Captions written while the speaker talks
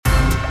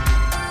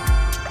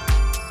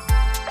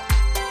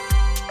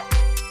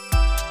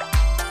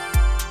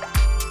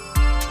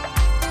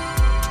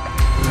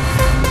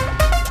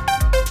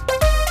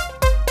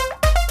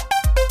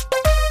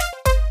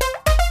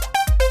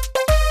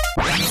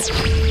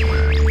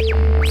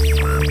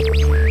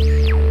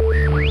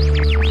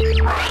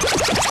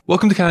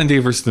Welcome to Cat and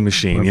Dave versus the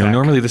Machine.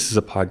 Normally this is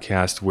a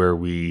podcast where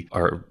we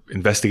are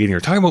investigating or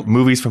talking about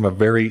movies from a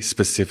very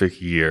specific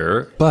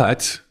year.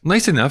 But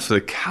nice enough,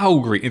 the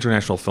Calgary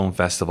International Film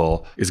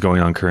Festival is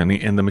going on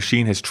currently, and the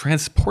Machine has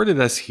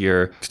transported us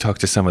here to talk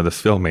to some of the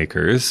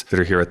filmmakers that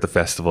are here at the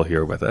festival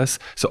here with us.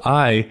 So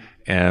I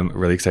am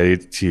really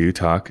excited to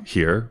talk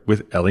here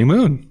with Ellie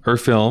Moon. Her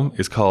film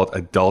is called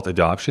Adult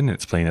Adoption, and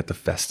it's playing at the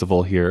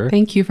festival here.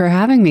 Thank you for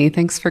having me.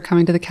 Thanks for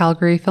coming to the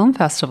Calgary Film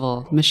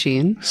Festival,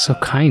 Machine. So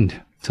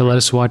kind to let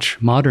us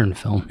watch modern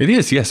film. It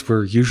is, yes.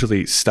 We're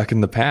usually stuck in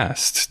the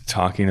past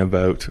talking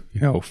about,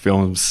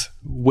 films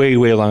way,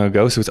 way long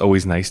ago. So it's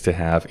always nice to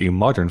have a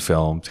modern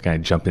film to kind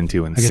of jump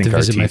into and sink our teeth in. I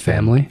get to visit my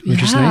family,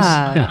 which is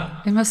nice.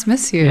 Yeah, I must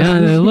miss you. Yeah,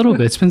 a little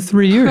bit. It's been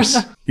 3 years.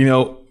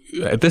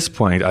 At this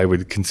point, I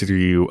would consider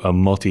you a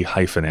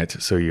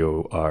multi-hyphenate. So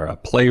you are a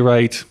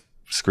playwright,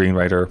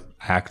 screenwriter,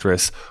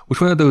 actress. Which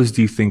one of those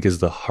do you think is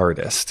the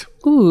hardest?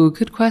 Ooh,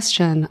 good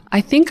question. I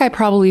think I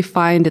probably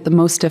find it the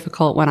most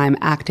difficult when I'm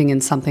acting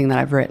in something that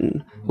I've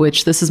written,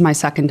 which this is my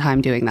second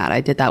time doing that. I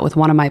did that with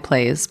one of my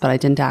plays, but I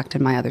didn't act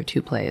in my other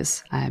two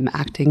plays. I'm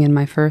acting in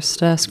my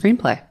first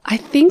screenplay. I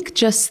think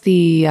just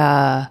the,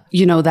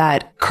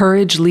 that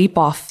courage leap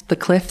off the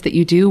cliff that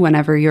you do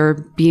whenever you're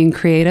being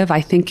creative.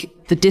 I think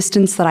the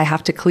distance that I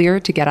have to clear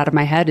to get out of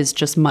my head is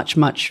just much,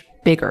 much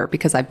bigger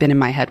because I've been in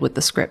my head with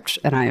the script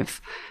and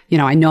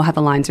I know how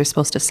the lines are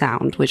supposed to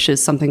sound, which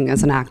is something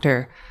as an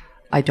actor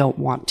I don't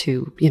want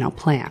to,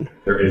 plan.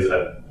 There is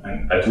a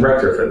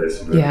director for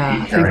this movie.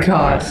 Yeah, thank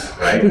God.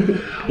 Right?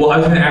 Well, I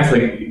was going to ask,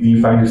 do you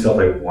find yourself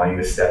wanting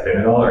to step in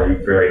at all? Or are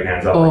you very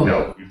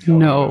hands-off?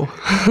 No.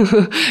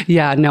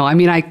 Yeah, no. I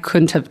mean, I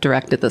couldn't have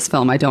directed this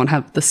film. I don't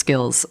have the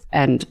skills.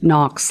 And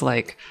Knox,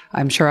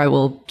 I'm sure I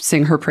will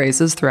sing her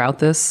praises throughout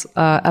this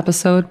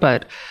episode,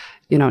 but,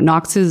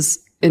 Knox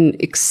is an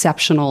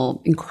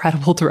exceptional,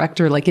 incredible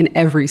director, in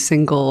every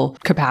single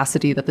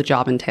capacity that the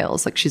job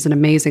entails. She's an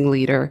amazing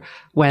leader.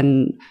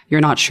 When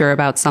you're not sure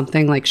about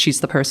something, she's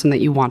the person that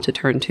you want to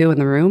turn to in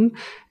the room.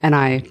 And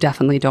I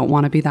definitely don't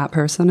want to be that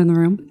person in the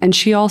room. And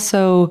she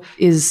also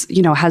is,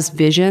 has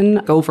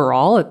vision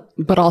overall,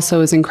 but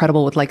also is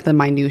incredible with the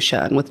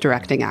minutia and with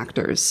directing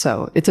actors.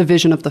 So it's a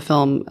vision of the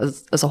film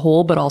as a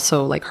whole, but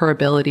also her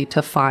ability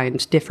to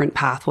find different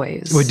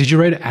pathways. Wait, did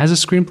you write it as a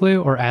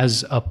screenplay or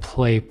as a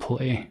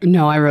play?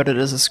 No, I wrote it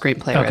as a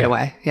screenplay right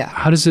away. Yeah.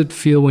 How does it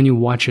feel when you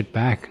watch it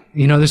back?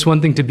 There's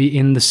one thing to be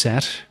in the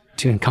set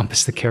to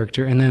encompass the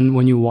character. And then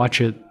when you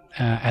watch it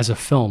as a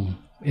film,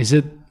 is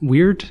it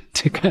weird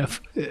to kind of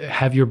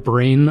have your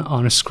brain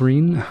on a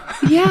screen?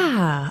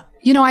 Yeah.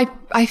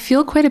 I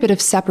feel quite a bit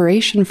of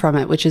separation from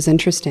it, which is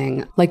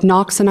interesting.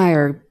 Knox and I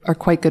are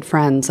quite good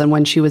friends. And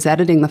when she was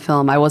editing the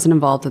film, I wasn't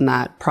involved in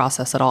that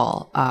process at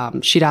all.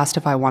 She'd asked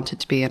if I wanted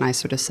to be, and I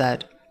sort of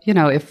said,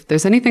 if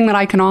there's anything that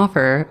I can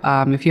offer,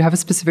 if you have a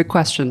specific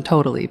question,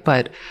 totally.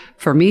 But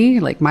for me,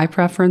 my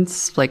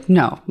preference,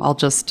 no, I'll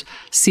just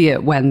see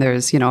it when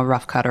there's, a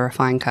rough cut or a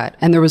fine cut.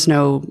 And there was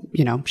no,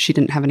 she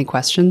didn't have any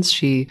questions.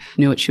 She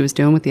knew what she was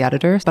doing with the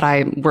editor.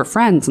 But we're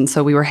friends. And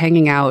so we were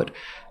hanging out,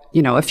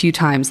 a few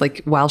times,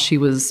 while she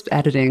was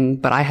editing,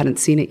 but I hadn't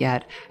seen it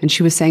yet. And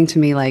she was saying to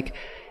me,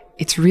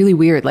 it's really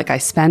weird. I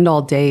spend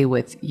all day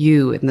with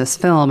you in this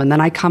film, and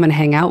then I come and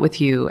hang out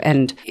with you,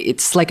 and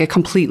it's a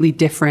completely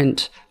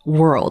different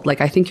world.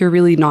 I think you're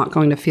really not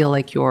going to feel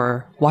like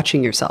you're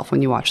watching yourself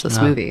when you watch this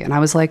movie. And I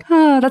was like,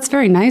 that's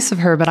very nice of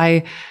her, but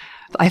I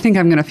think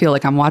I'm going to feel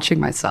like I'm watching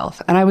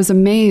myself. And I was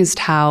amazed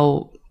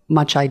how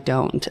much I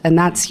don't. And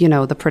that's,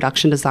 the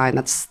production design,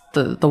 that's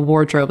the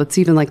wardrobe, it's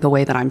even the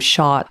way that I'm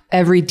shot.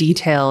 Every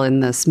detail in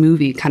this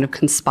movie kind of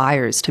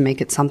conspires to make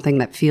it something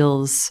that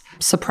feels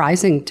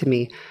surprising to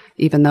me,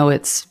 even though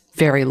it's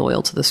very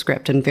loyal to the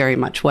script and very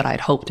much what I'd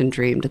hoped and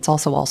dreamed. It's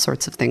also all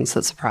sorts of things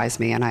that surprise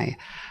me. And I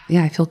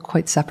feel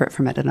quite separate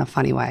from it in a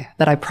funny way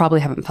that I probably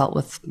haven't felt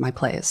with my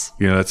plays.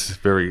 That's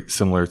very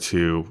similar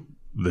to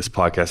this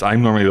podcast.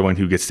 I'm normally the one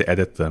who gets to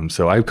edit them.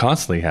 So I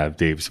constantly have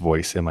Dave's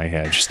voice in my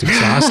head. Just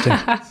exhausting.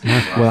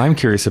 What I'm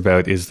curious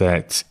about is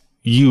that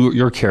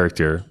your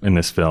character in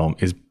this film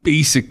is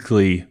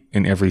basically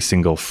in every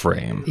single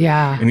frame.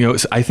 Yeah.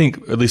 And, I think,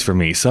 at least for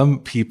me,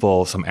 some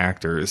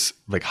actors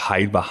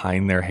hide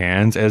behind their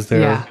hands as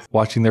they're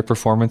watching their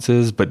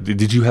performances. But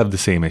did you have the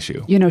same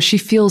issue? She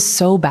feels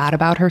so bad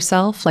about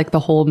herself, the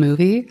whole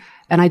movie.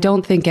 And I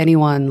don't think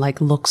anyone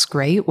looks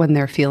great when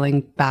they're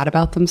feeling bad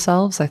about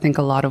themselves. I think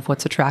a lot of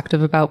what's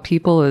attractive about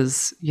people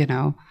is,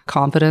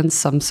 confidence,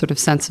 some sort of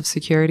sense of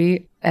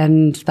security.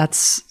 And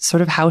that's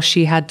sort of how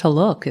she had to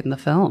look in the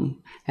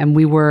film. And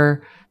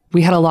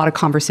we had a lot of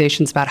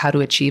conversations about how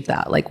to achieve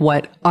that,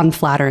 what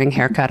unflattering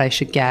haircut I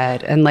should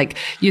get and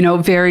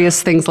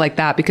various things like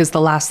that, because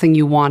the last thing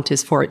you want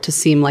is for it to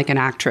seem like an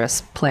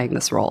actress playing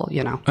this role,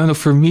 I don't know,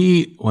 for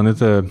me, one of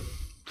the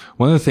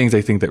things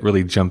I think that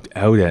really jumped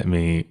out at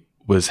me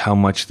was how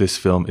much this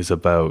film is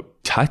about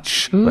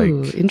touch.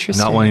 Ooh,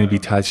 interesting. Not wanting to be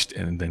touched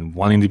and then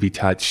wanting to be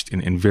touched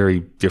in very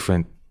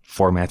different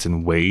formats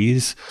and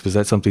ways. Was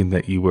that something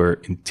that you were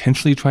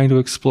intentionally trying to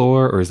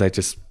explore, or is that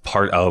just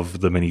part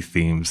of the many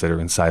themes that are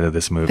inside of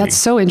this movie? That's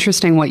so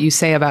interesting what you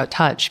say about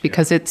touch,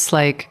 because it's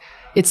like,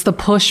 it's the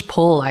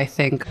push-pull, I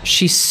think.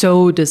 She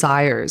so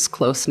desires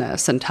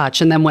closeness and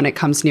touch, and then when it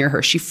comes near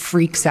her, she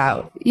freaks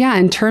out. Yeah,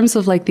 in terms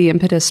of like the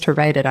impetus to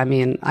write it, I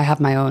mean, I have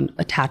my own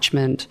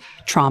attachment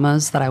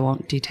traumas that I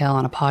won't detail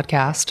on a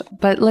podcast,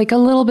 but like a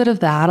little bit of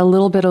that, a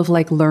little bit of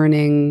like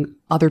learning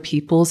other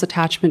people's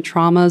attachment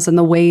traumas, and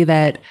the way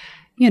that,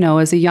 you know,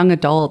 as a young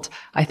adult,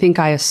 I think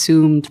I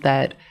assumed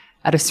that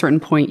at a certain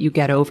point you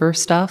get over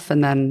stuff.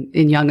 And then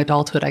in young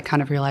adulthood, I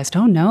kind of realized,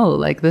 oh no,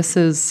 like this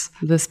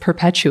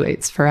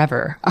perpetuates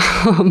forever.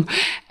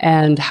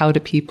 And how do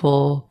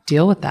people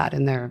deal with that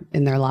in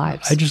their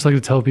lives? I just like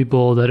to tell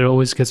people that it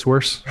always gets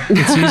worse.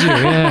 It's easier.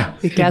 Yeah.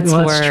 It gets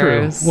worse.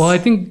 That's true. Well,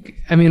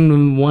 I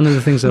mean, one of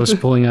the things I was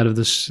pulling out of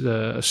this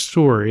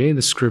story,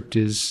 the script,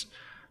 is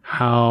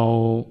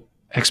how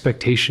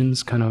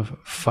expectations kind of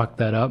fuck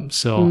that up.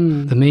 So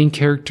the main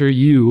character,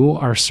 you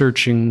are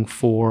searching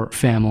for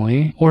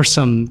family or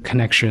some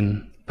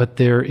connection, but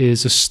there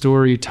is a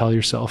story you tell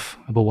yourself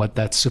about what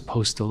that's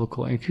supposed to look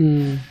like.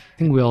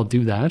 I think we all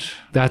do that.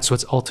 That's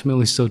what's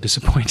ultimately so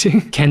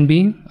disappointing. Can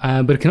be,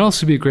 but it can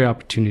also be a great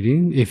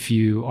opportunity if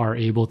you are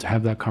able to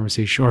have that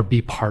conversation or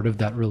be part of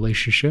that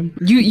relationship.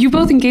 You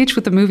both engage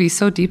with the movie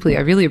so deeply.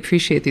 I really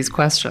appreciate these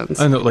questions.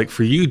 I know, like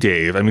for you,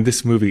 Dave, I mean,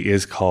 this movie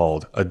is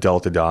called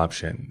Adult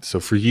Adoption. So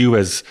for you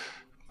as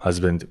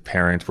husband,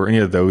 parent, were any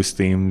of those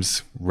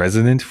themes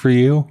resonant for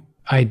you?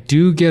 I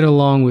do get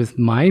along with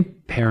my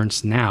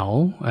parents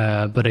now,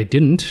 but I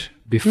didn't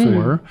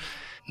before.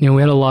 You know,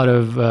 we had a lot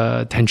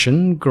of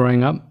tension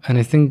growing up, and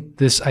I think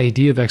this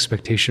idea of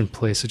expectation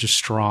plays such a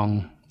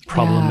strong,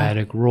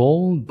 problematic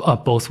role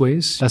both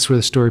ways. That's where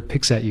the story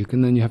picks at you,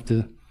 and then you have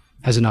to,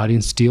 as an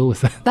audience, deal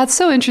with that. That's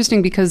so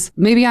interesting, because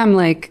maybe I'm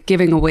like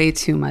giving away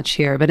too much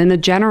here, but in a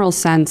general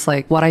sense,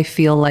 like what I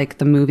feel like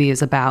the movie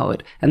is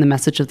about and the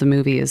message of the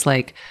movie is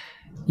like,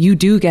 you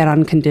do get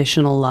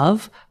unconditional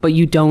love, but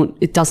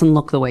it doesn't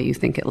look the way you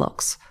think it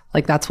looks.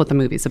 Like that's what the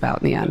movie's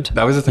about in the end.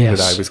 That was the thing that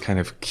I was kind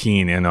of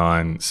keen in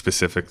on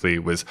specifically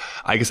was,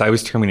 I guess I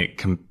was terming it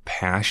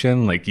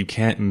compassion. Like you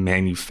can't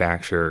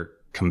manufacture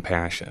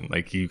compassion.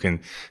 Like you can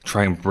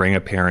try and bring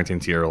a parent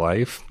into your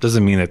life.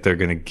 Doesn't mean that they're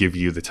going to give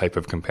you the type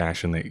of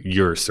compassion that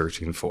you're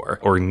searching for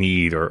or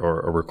need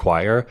or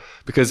require.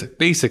 Because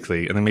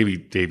basically, and then maybe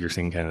Dave, you're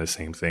saying kind of the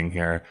same thing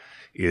here,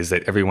 is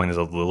that everyone is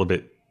a little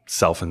bit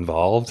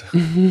self-involved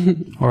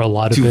or a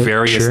lot of to it,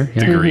 various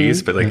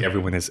degrees, but like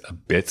everyone is a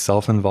bit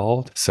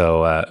self-involved.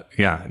 So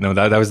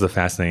that was the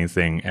fascinating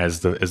thing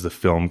as the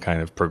film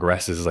kind of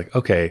progresses. Like,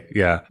 okay,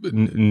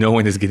 no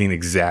one is getting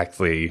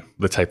exactly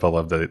the type of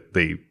love that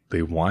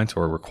they want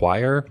or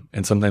require,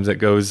 and sometimes it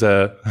goes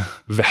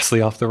vastly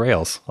off the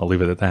rails. I'll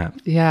leave it at that.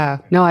 Yeah,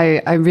 no,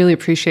 I really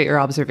appreciate your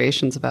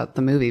observations about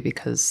the movie,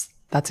 because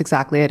that's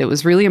exactly it. It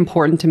was really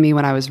important to me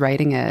when I was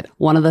writing it.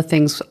 One of the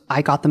things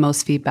I got the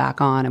most feedback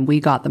on, and we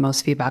got the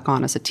most feedback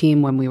on as a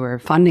team when we were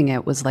funding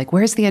it, was like,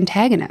 where's the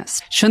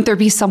antagonist? Shouldn't there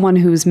be someone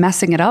who's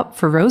messing it up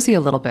for Rosie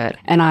a little bit?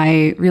 And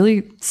I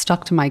really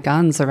stuck to my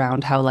guns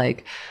around how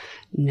like,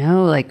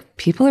 no, like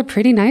people are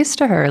pretty nice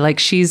to her. Like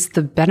she's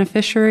the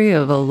beneficiary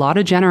of a lot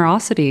of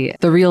generosity.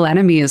 The real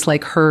enemy is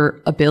like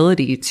her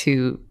ability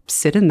to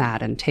sit in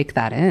that and take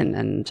that in.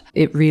 And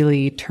it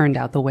really turned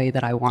out the way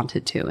that I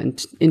wanted to,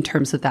 and in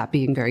terms of that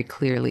being very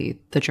clearly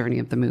the journey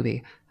of the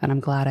movie. And I'm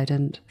glad I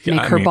didn't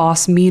make her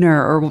boss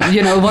meaner or,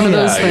 one of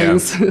those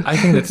things. Yeah. I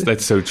think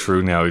that's so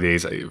true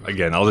nowadays.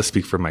 Again, I'll just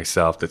speak for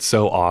myself, that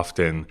so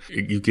often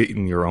you get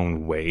in your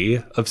own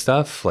way of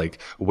stuff,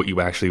 like what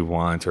you actually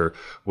want or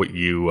what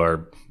you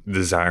are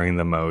desiring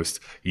the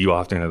most. You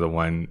often are the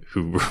one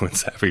who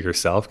ruins that for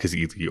yourself, because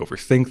either you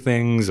overthink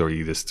things or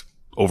you just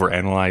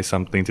overanalyze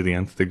something to the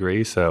nth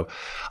degree. So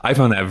I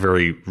found that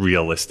very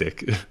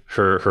realistic,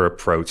 her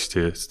approach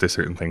to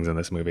certain things in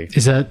this movie.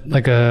 Is that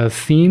like a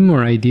theme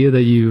or idea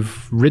that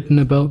you've written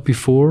about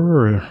before?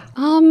 Or?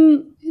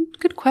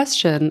 Good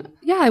question.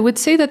 Yeah, I would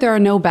say that there are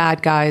no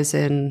bad guys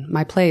in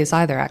my plays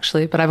either,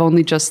 actually, but I've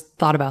only just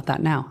thought about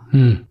that now. I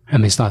mean,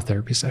 it's not a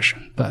therapy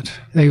session, but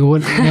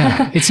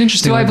it's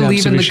interesting. Do I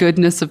believe in the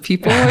goodness of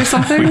people or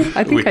something?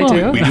 I think I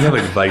do. We do have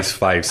advice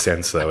 5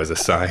 cents, though, as a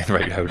sign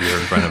right out here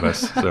in front of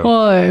us. So.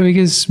 Well,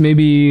 because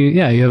maybe,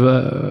 you have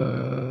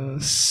a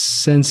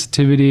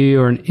sensitivity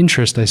or an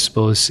interest, I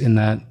suppose, in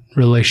that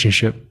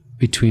relationship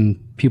between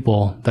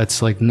people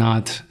that's like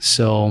not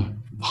so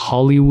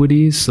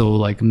Hollywoody, so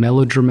like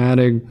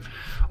melodramatic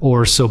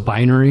or so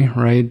binary,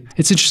 right?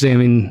 It's interesting. I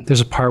mean, there's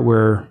a part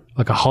where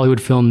like a Hollywood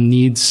film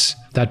needs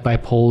that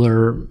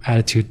bipolar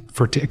attitude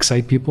to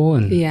excite people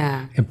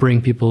and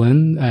bring people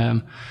in.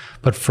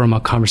 But from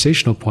a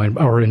conversational point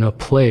or in a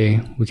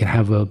play, we can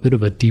have a bit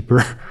of a deeper,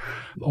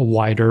 a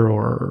wider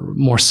or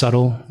more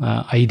subtle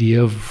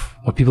idea of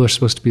what people are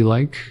supposed to be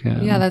like.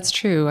 Yeah, that's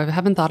true. I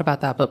haven't thought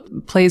about that,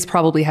 but plays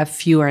probably have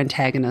fewer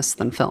antagonists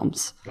than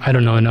films. I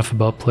don't know enough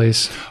about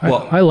plays.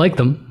 Well, I like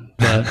them.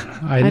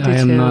 but I do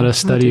am too. not I a do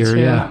studier. too.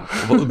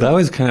 Yeah. Well, that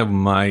was kind of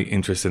my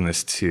interest in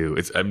this too.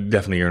 It's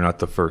definitely you're not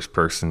the first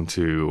person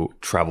to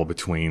travel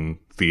between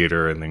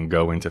theater and then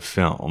go into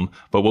film.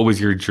 But what was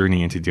your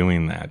journey into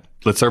doing that?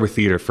 Let's start with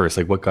theater first.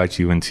 Like, what got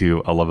you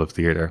into a love of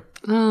theater?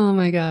 Oh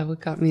my God, what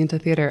got me into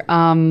theater?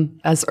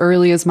 As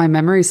early as my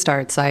memory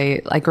starts,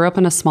 I grew up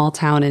in a small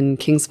town in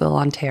Kingsville,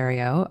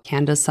 Ontario,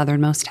 Canada's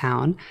southernmost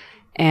town.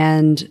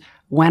 And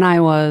when I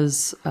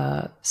was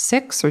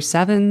 6 or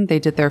 7, they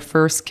did their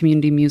first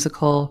community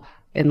musical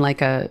in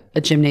like a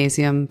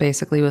gymnasium,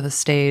 basically with a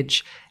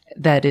stage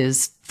that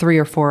is 3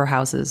 or 4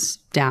 houses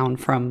down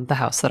from the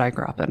house that I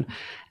grew up in.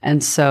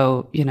 And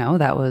so,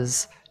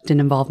 that didn't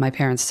involve my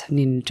parents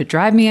needing to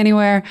drive me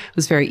anywhere. It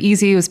was very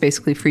easy. It was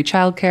basically free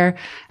childcare.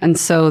 And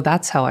so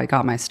that's how I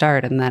got my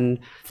start. And then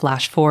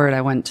flash forward,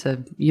 I went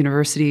to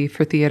university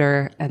for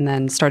theater and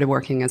then started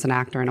working as an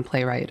actor and a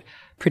playwright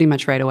pretty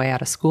much right away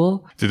out of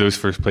school. Did those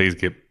first plays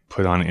get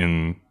put on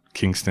in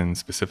Kingston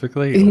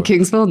specifically? In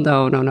Kingsville?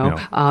 No.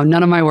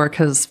 None of my work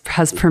has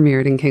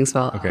premiered in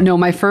Kingsville. Okay. No,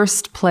 my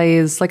first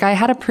plays, I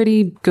had a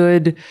pretty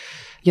good,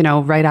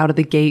 right out of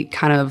the gate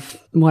kind of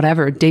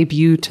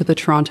debut to the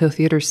Toronto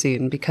theater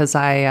scene because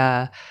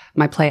my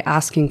play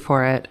Asking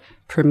for It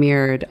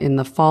premiered in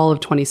the fall of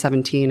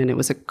 2017, and it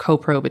was a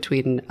co-pro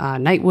between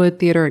Nightwood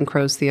Theatre and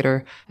Crows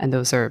Theatre, and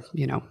those are,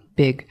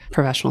 big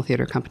professional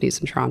theater companies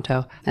in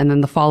Toronto. And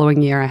then the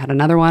following year I had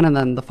another one, and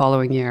then the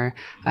following year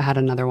I had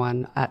another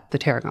one at the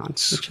Tarragon.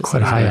 Which is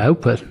Quite high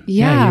output.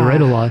 Yeah. You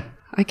write a lot.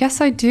 I guess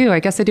I do. I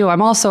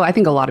I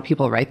think a lot of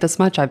people write this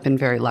much. I've been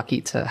very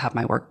lucky to have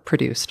my work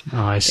produced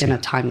in a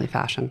timely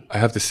fashion. I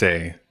have to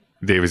say,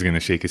 Dave is going to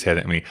shake his head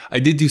at me.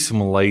 I did do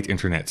some light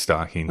internet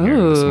stalking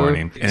here this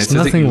morning. And There's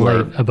nothing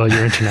light about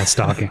your internet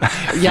stalking.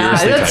 Yeah,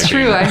 that's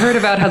true. I heard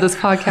about how this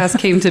podcast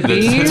came to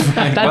be.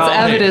 That's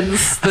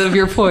evidence of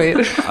your point.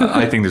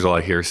 I think there's a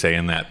lot of hearsay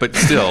in that. But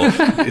still,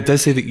 it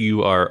does say that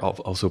you are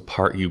also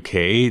part UK.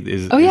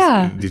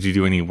 Did you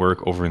do any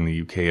work over in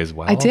the UK as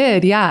well? I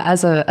did, yeah,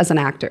 as an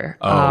actor.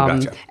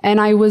 Gotcha. And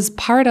I was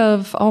part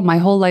of, my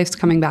whole life's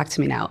coming back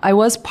to me now. I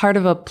was part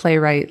of a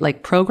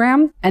playwright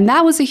program. And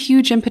that was a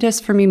huge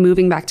impetus for me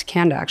moving back to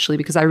Canada, actually,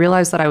 because I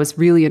realized that I was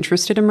really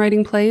interested in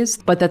writing plays,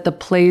 but that the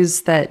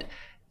plays that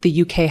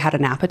the UK had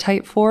an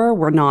appetite for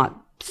were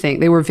not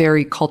they were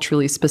very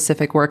culturally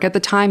specific work. At the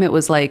time, it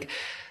was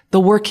the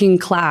working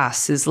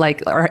class is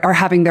are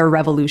having their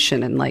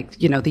revolution in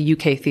the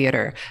UK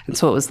theater. And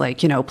so it was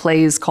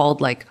plays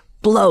called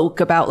Bloke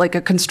about a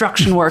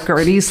construction worker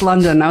in East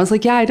London. I was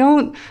I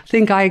don't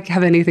think I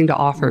have anything to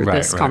offer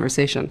this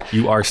conversation.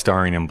 You are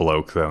starring in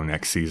Bloke though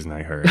next season,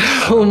 I heard.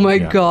 Oh my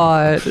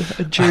God,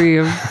 a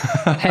dream.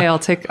 Hey, I'll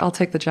take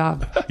the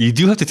job. You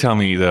do have to tell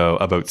me though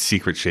about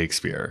Secret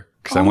Shakespeare.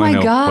 Because I want to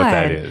know what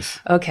that is.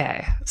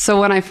 Okay. So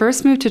when I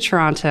first moved to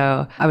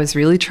Toronto, I was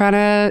really trying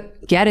to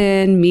get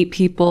in, meet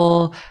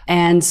people.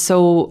 And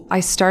so I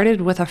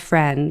started with a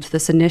friend,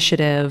 this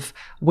initiative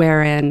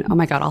wherein, oh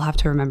my God, I'll have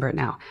to remember it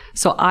now.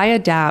 So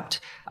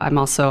I'm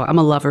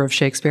a lover of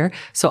Shakespeare.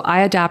 So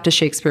I adapt a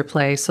Shakespeare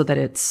play so that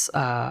it's,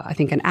 I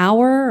think, an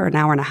hour or an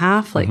hour and a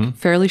half,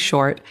 fairly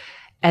short.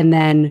 And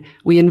then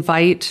we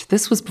invite,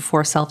 this was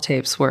before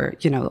self-tapes were,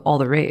 all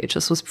the rage.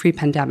 This was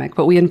pre-pandemic,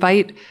 but we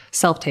invite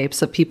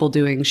self-tapes of people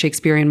doing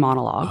Shakespearean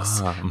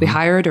monologues. We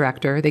hire a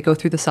director, they go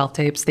through the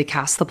self-tapes, they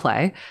cast the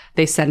play,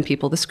 they send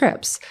people the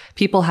scripts.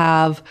 People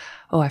have,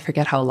 I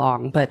forget how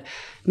long, but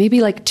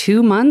maybe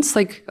 2 months,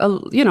 a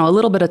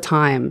little bit of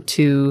time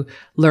to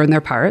learn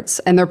their parts.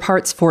 And their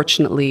parts,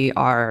 fortunately,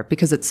 are,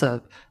 because it's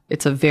a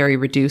very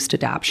reduced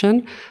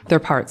adaptation,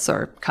 their parts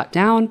are cut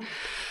down.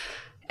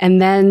 And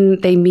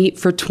then they meet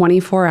for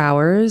 24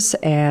 hours.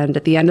 And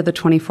at the end of the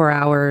 24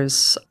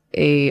 hours,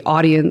 a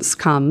audience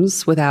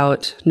comes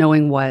without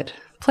knowing what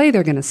play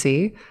they're going to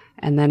see.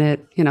 And then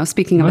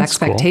speaking of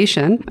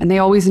expectation, cool. And they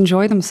always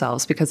enjoy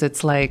themselves because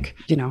it's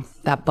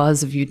that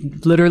buzz of you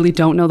literally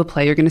don't know the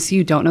play you're going to see.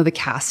 You don't know the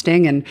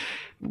casting. And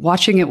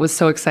watching it was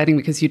so exciting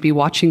because you'd be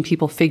watching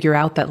people figure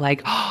out that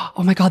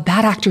oh my God,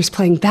 that actor's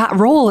playing that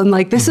role. And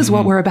this is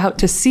what we're about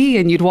to see.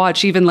 And you'd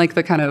watch even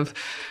the kind of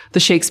the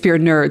Shakespeare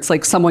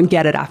nerds, someone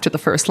get it after the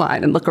first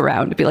line and look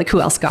around and be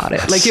who else got it?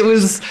 It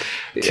was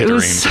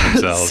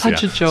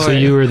such a joy. So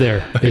you were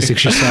there,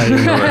 basically society.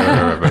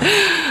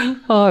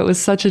 Oh, it was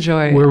such a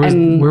joy. Where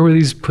were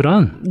these put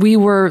on? We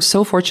were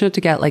so fortunate to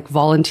get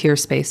volunteer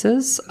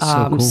spaces.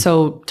 Cool.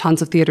 So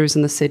tons of theaters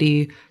in the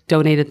city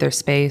donated their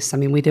space. I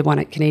mean, we did one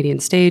at Canadian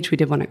Stage, we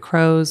did one at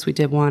Crows, we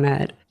did one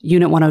at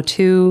Unit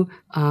 102,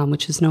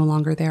 which is no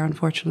longer there,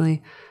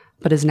 unfortunately,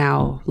 but is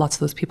now, lots of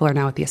those people are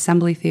now at the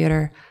Assembly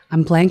Theater.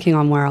 I'm blanking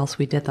on where else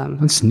we did them.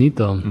 That's neat,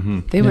 though.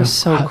 They were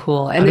so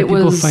cool. And how did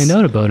people find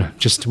out about it?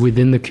 Just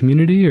within the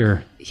community,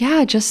 or?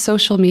 Yeah, just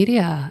social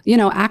media.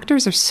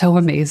 Actors are so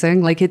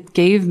amazing. It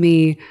gave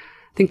me,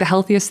 I think the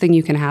healthiest thing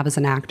you can have as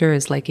an actor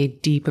is a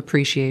deep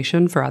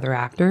appreciation for other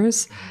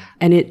actors.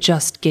 And it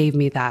just gave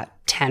me that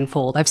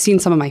tenfold. I've seen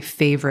some of my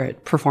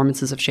favorite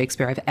performances of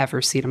Shakespeare I've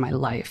ever seen in my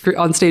life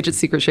on stage at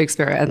Secret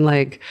Shakespeare. And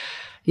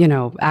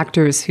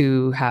actors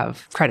who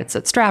have credits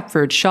at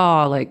Stratford,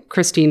 Shaw, like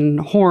Christine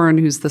Horn,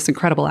 who's this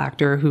incredible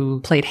actor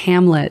who played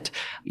Hamlet,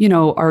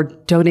 are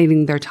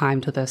donating their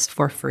time to this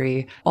for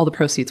free. All the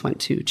proceeds went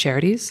to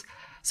charities.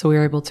 So we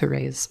were able to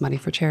raise money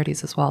for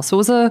charities as well. So it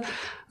was a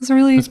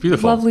really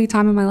lovely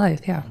time in my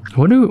life. Yeah.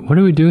 What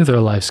do we do with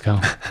our lives,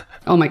 Kyle?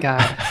 Oh my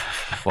God.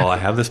 Well, I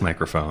have this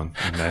microphone,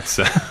 and that's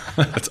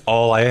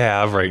all I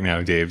have right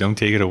now, Dave. Don't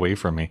take it away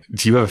from me.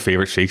 Do you have a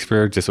favorite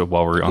Shakespeare, just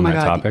while we're on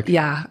that topic?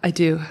 Yeah, I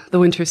do. The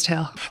Winter's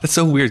Tale. That's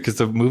so weird, because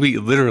the movie,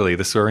 literally,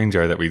 the Swearing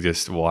Jar that we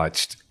just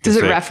watched, does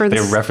it reference?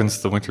 They reference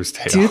the Winter's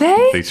Tale. Do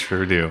they? They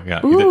sure do.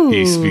 Yeah, Ooh.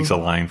 he speaks a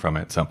line from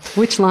it. So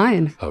which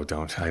line? Oh, I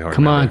don't. Come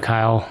remember. on,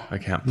 Kyle. I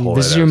can't pull.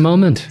 This is your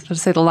moment. I'll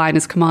just say the line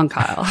is "Come on,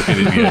 Kyle."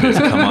 It is.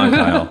 Come on,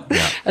 Kyle.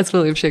 Yeah. That's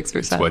William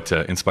Shakespeare said. What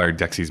inspired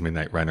Dexy's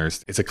Midnight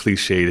Runners. It's a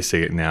cliche to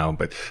say it now,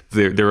 but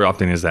there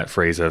often is that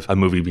phrase of a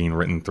movie being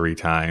written 3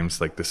 times,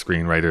 like the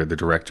screenwriter, the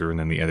director, and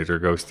then the editor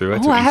goes through it.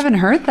 Oh, so I haven't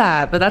heard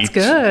that, but that's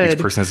good. Each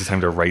person has the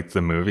time to write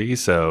the movie.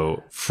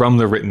 So from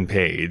the written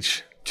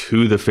page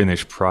to the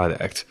finished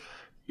product,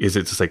 is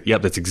it just like,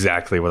 yep, that's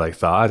exactly what I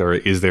thought? Or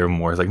is there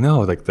more? It's like, no,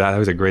 like that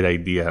was a great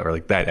idea. Or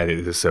like that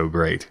edit is so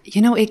great.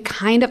 It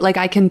kind of like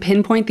I can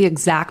pinpoint the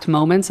exact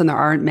moments, and there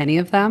aren't many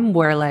of them,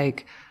 where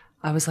like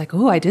I was like,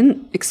 oh, I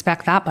didn't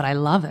expect that, but I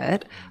love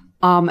it.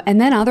 And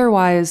then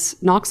otherwise,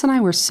 Knox and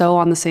I were so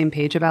on the same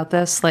page about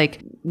this.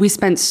 Like we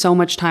spent so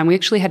much time. We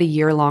actually had a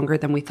year longer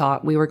than we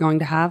thought we were going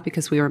to have,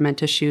 because we were meant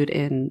to shoot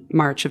in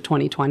March of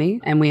 2020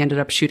 and we ended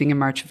up shooting in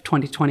March of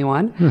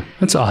 2021.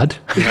 That's odd.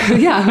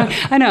 Yeah,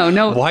 I know.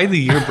 No. Why the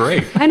year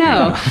break? I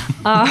know.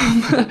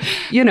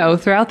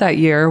 Throughout that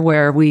year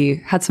where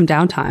we had some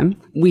downtime,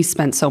 we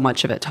spent so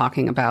much of it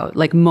talking about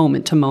like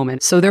moment to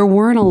moment. So there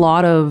weren't a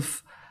lot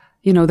of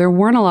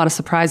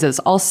surprises.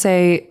 I'll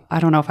say, I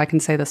don't know if I can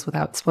say this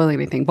without spoiling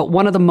anything, but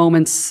one of the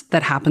moments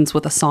that happens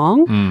with a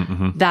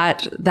song,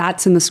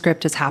 that's in the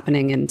script is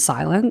happening in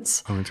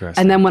silence. Oh,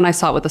 interesting. And then when I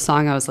saw it with the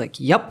song, I was like,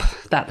 yep,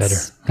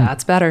 that's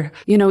better.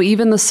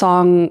 Even the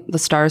song, the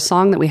Stars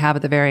song that we have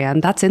at the very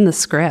end, that's in the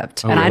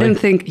script. And really? I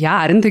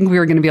didn't think we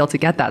were going to be able to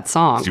get that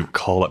song. Did you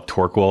call up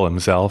Torquil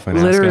himself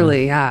and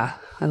literally, ask him? Yeah.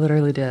 I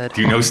literally did.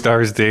 Do you know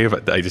Stars, Dave?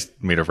 I just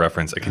made a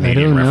reference, a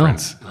Canadian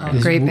reference. Oh,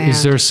 great band.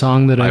 Is there a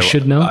song that I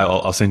should know?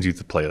 I'll send you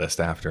the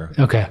playlist after.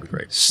 Okay.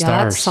 Great.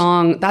 Stars.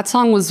 Yeah, that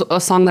song was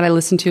a song that I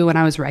listened to when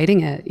I was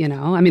writing it,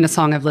 I mean, a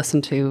song I've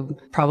listened to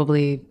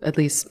probably at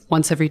least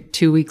once every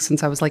 2 weeks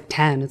since I was like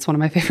 10. It's one of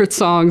my favorite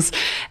songs.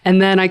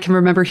 And then I can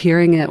remember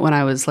hearing it when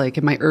I was like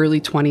in my early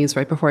 20s,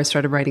 right before I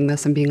started writing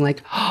this, and being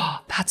like, oh,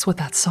 that's what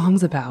that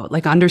song's about.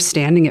 Like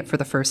understanding it for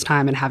the first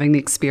time and having the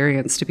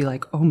experience to be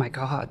like, oh my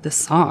God, this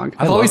song.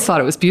 I've always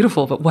thought it was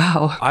beautiful. But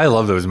wow. I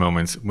love those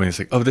moments when it's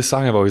like, oh, this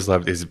song I've always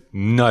loved is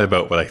not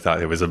about what I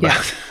thought it was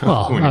about. Yeah.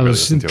 Well, I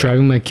was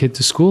driving my kid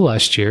to school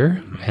last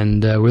year,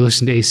 and we were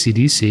listening to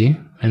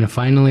AC/DC, and it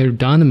finally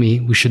dawned on me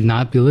we should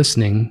not be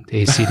listening to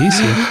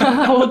AC/DC.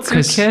 How old's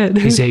your kid?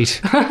 He's 8.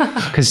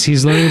 Because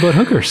he's learning about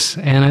hookers,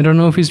 and I don't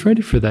know if he's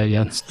ready for that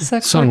yet.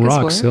 The song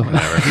rocks. So.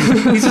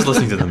 He's just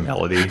listening to the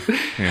melody.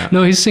 Yeah.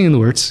 No, he's singing the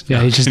words.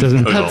 Yeah, he just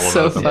doesn't. That's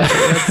so funny.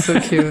 That's so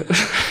cute.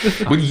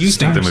 What do you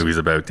think the movie's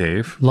about,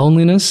 Dave?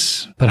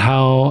 Loneliness, but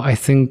how I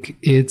think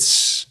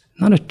it's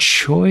not a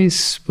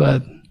choice,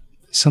 but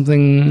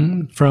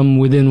something from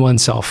within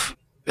oneself.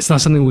 It's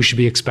not something we should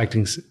be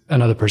expecting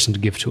another person to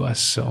give to us.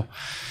 So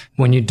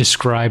when you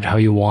described how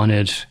you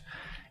wanted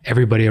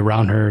everybody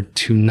around her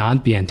to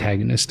not be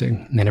antagonistic,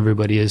 and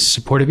everybody is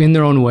supportive in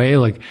their own way,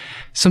 like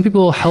some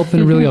people help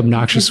in really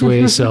obnoxious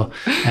ways. So,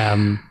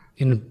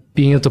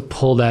 being able to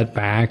pull that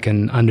back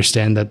and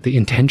understand that the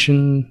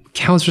intention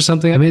counts for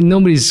something. I mean,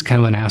 nobody's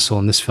kind of an asshole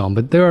in this film,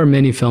 but there are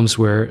many films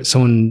where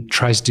someone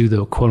tries to do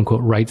the quote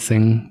unquote right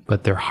thing,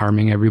 but they're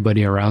harming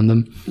everybody around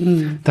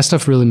them. That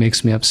stuff really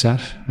makes me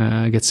upset.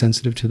 I get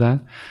sensitive to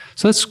that.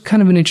 So that's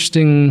kind of an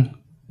interesting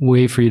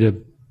way for you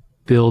to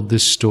build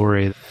this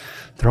story.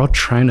 They're all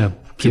trying to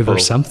give her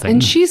something.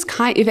 And she's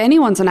if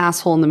anyone's an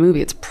asshole in the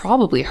movie, it's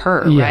probably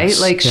her, right?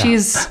 Like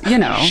she's,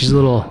 she's a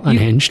little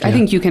unhinged. I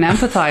think you can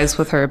empathize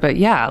with her, but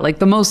like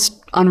the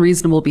most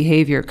unreasonable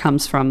behavior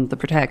comes from the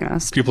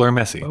protagonist. People are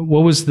messy. What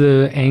was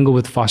the angle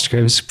with foster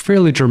care? It was a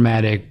fairly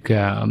dramatic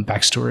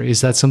backstory.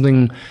 Is that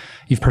something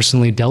you've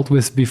personally dealt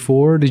with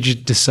before? Did you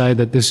decide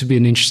that this would be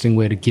an interesting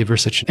way to give her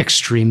such an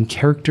extreme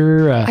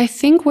character? I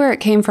think where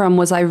it came from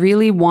was I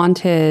really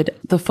wanted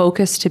the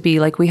focus to be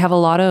like, we have a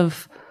lot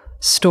of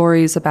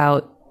stories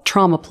about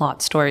trauma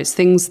plot stories,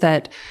 things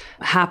that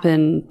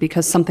happen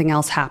because something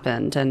else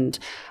happened. And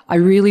I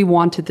really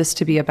wanted this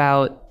to be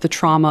about the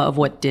trauma of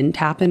what didn't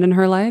happen in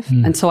her life.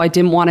 And so I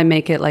didn't want to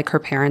make it like her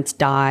parents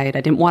died.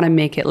 I didn't want to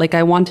make it like,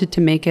 I wanted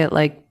to make it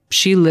like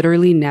she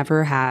literally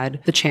never had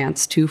the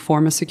chance to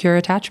form a secure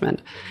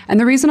attachment. And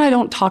the reason I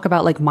don't talk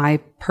about like my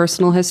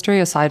personal history,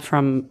 aside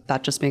from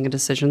that just being a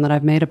decision that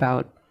I've made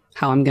about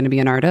how I'm going to be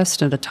an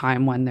artist at a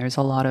time when there's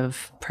a lot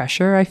of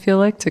pressure, I feel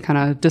like, to kind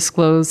of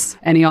disclose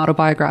any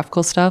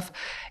autobiographical stuff,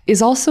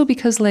 is also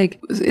because like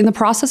in the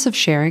process of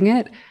sharing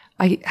it,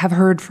 I have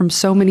heard from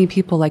so many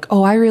people like,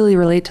 oh, I really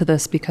relate to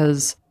this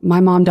because my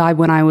mom died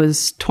when I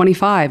was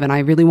 25 and I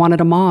really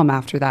wanted a mom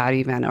after that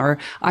even. Or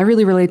I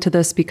really relate to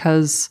this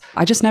because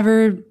I just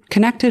never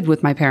connected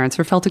with my parents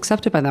or felt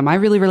accepted by them. I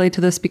really relate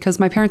to this because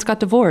my parents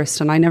got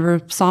divorced and I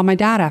never saw my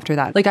dad after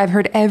that. Like I've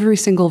heard every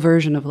single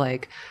version of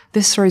like,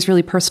 this story is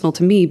really personal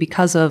to me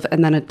because of,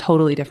 and then a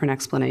totally different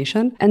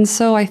explanation. And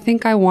so I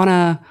think I want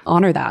to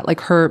honor that. Like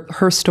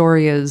her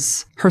story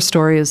is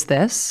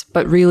this,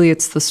 but really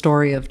it's the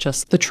story of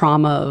just the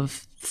trauma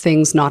of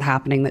things not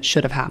happening that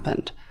should have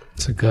happened.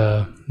 It's like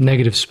a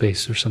negative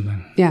space or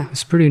something. Yeah.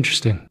 It's pretty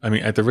interesting. I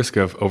mean, at the risk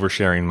of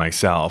oversharing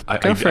myself,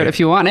 Go for it if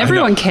you want.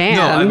 Everyone can.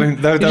 No, I mean,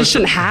 you just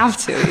shouldn't have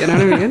to, you know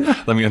what I mean?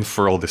 Let me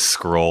unfurl this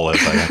scroll as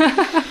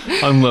I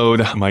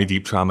unload my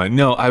deep trauma.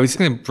 No, I was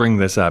going to bring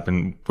this up,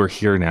 and we're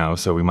here now,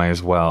 so we might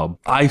as well.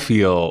 I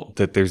feel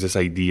that there's this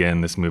idea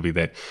in this movie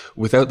that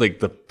without like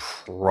the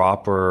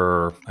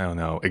proper, I don't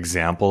know,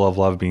 example of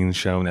love being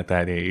shown at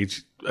that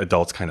age,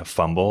 adults kind of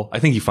fumble. I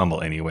think you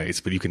fumble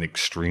anyways, but you can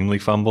extremely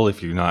fumble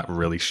if you're not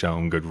really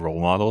shown good role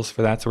models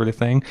for that sort of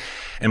thing.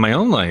 In my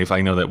own life,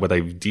 I know that what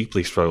I've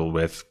deeply struggled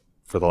with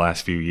for the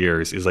last few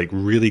years is like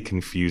really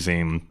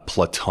confusing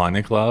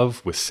platonic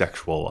love with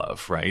sexual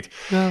love, right?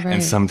 Oh, right.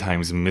 And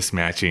sometimes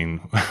mismatching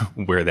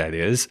where that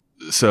is.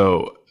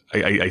 So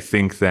I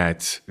think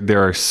that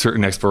there are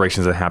certain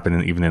explorations that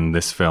happen even in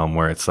this film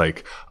where it's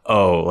like,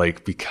 oh,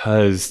 like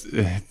because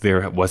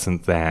there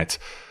wasn't that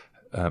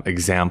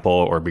example,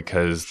 or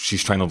because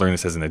she's trying to learn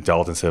this as an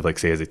adult instead of like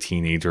say as a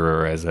teenager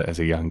or as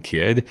a young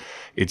kid,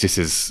 it just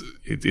is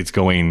it's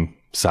going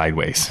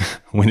sideways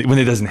when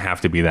it doesn't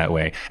have to be that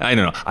way. I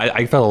don't know.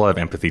 I felt a lot of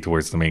empathy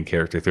towards the main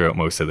character throughout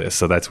most of this,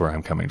 so that's where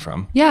I'm coming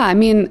from. Yeah, I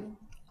mean,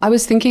 I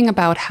was thinking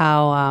about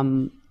how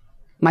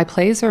my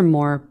plays are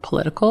more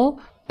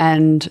political,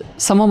 and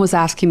someone was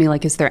asking me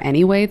like, is there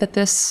any way that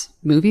this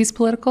movie's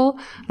political?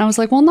 And I was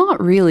like, well,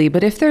 not really,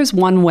 but if there's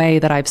one way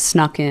that I've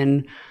snuck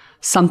in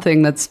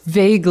something that's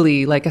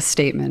vaguely like a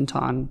statement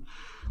on,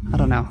 I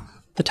don't know,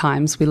 the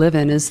times we live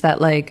in, is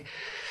that like,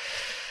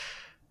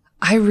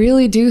 I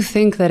really do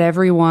think that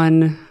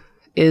everyone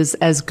is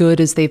as good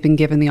as they've been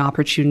given the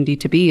opportunity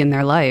to be in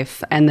their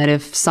life. And that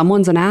if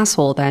someone's an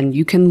asshole, then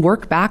you can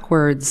work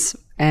backwards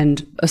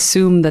and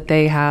assume that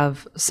they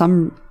have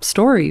some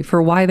story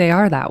for why they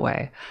are that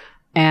way.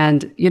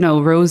 And, you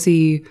know,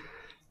 Rosie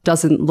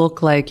doesn't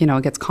look like, you know,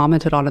 it gets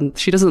commented on, and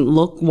she doesn't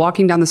look,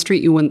 walking down the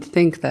street, you wouldn't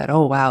think that,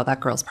 oh, wow, that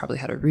girl's probably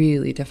had a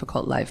really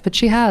difficult life. But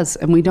she has,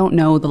 and we don't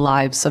know the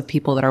lives of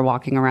people that are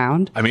walking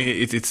around. I mean,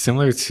 it's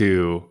similar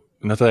to,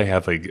 not that I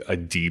have like a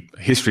deep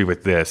history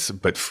with this,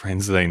 but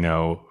friends that I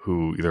know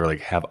who either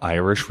like have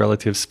Irish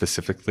relatives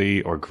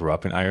specifically or grew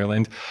up in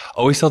Ireland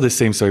always tell the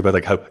same story about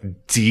like how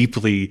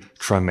deeply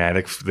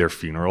traumatic their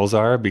funerals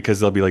are, because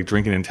they'll be like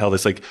drinking and tell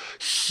this like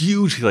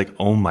hugely like,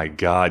 oh my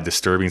God,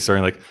 disturbing story.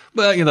 And like,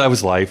 well, you know, that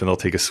was life, and they'll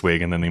take a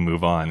swig and then they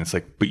move on. It's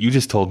like, but you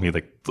just told me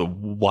like the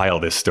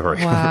wildest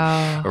story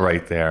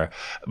right there.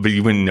 But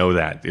you wouldn't know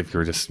that if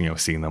you're just, you know,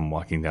 seeing them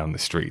walking down the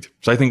street.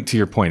 So I think to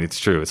your point, it's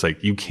true. It's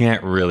like, you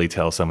can't really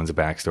tell someone's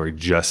backstory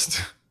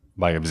just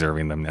by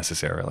observing them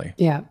necessarily.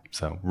 Yeah.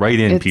 So write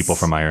in, people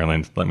from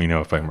Ireland. Let me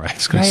know if I'm right. I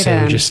was going to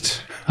say, we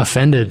just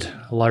offended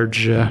a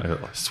large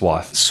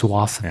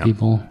swath of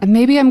people. And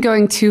maybe I'm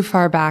going too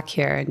far back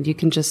here, and you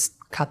can just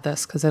cut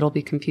this because it'll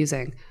be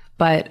confusing.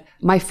 But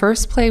my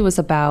first play was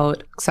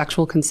about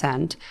sexual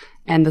consent,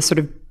 and the sort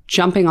of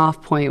jumping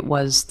off point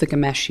was the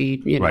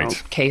Ghomeshi, you know,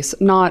 case.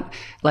 Not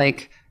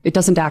like, it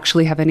doesn't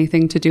actually have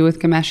anything to do with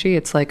Ghomeshi.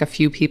 It's like a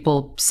few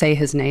people say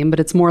his name, but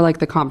it's more like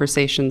the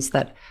conversations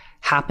that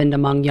happened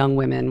among young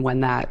women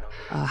when that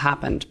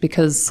happened.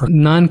 Because for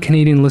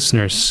non-Canadian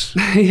listeners,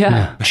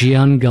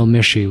 Jian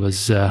Ghomeshi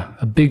was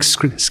a big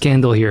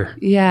scandal here.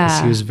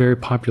 Yeah. He was a very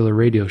popular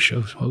radio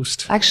show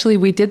host. Actually,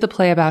 we did the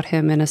play about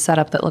him in a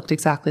setup that looked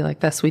exactly like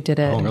this. We did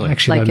it. Oh, really?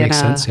 Actually, like that makes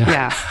sense.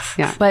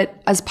 Yeah.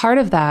 But as part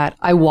of that,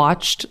 I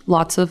watched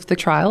lots of the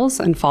trials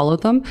and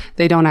followed them.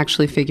 They don't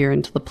actually figure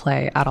into the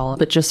play at all,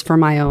 but just for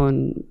my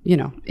own, you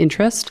know,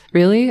 interest,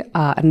 really.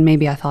 And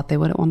maybe I thought they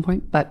would at one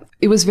point, but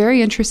it was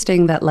very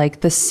interesting that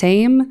like the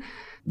same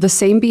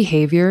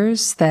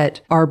behaviors that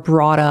are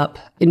brought up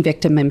in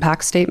victim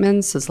impact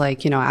statements is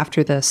like, you know,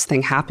 after this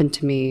thing happened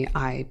to me,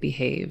 I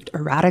behaved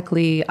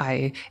erratically,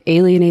 I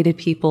alienated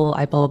people,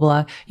 I blah,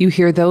 blah, blah. You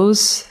hear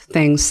those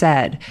things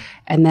said.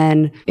 And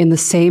then in the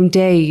same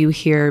day, you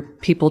hear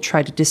people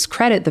try to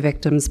discredit the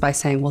victims by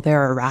saying, well,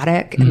 they're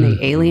erratic and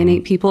they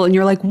alienate people. And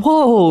you're like,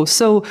 whoa.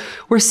 So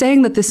we're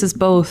saying that this is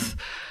both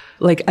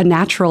like a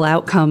natural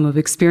outcome of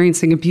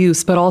experiencing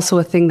abuse, but also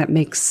a thing that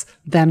makes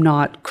them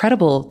not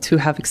credible to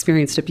have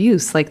experienced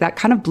abuse. Like that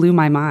kind of blew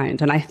my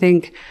mind. And I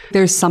think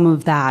there's some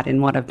of that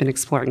in what I've been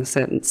exploring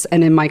since.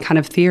 And in my kind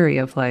of theory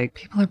of like,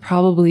 people are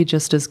probably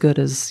just as good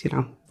as, you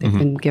know, they've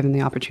been given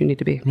the opportunity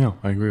to be. Yeah,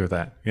 I agree with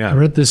that. Yeah. I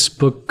read this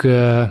book,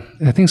 I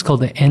think it's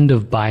called The End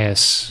of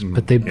Bias,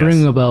 but they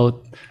bring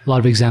about a lot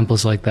of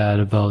examples like that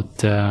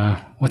about,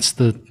 what's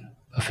the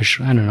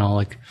official, I don't know,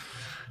 like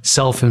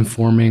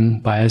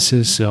self-informing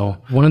biases. So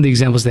one of the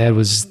examples they had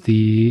was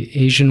the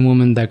Asian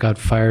woman that got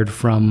fired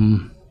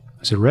from,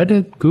 was it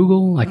Reddit,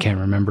 Google? I can't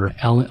remember.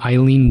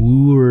 Eileen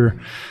Wu or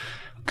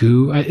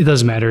Gu. It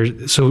doesn't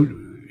matter. So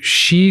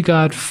she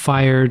got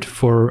fired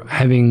for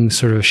having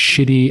sort of a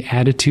shitty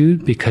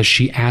attitude because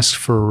she asked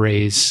for a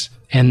raise.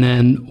 And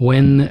then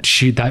when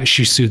she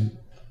sued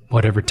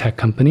whatever tech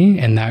company,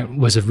 and that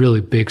was a really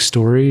big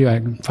story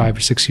 5 or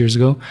 6 years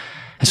ago.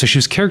 And so she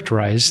was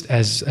characterized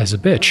as a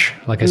bitch,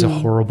 like as a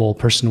horrible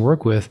person to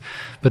work with.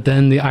 But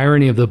then the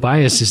irony of the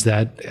bias is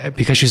that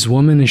because she's a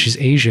woman and she's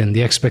Asian,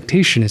 the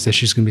expectation is that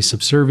she's going to be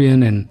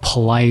subservient and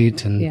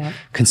polite and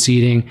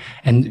conceding.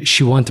 And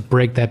she wanted to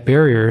break that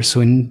barrier.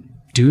 So in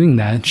doing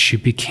that, she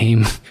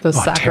became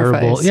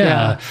terrible.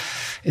 Yeah.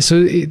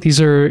 So these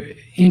are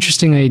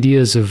interesting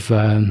ideas of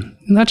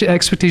not just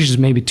expectations,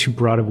 maybe too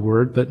broad of a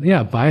word, but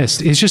yeah,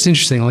 biased. It's just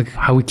interesting, like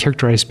how we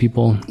characterize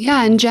people.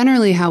 Yeah, and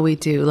generally how we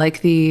do,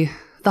 like the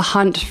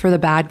hunt for the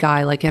bad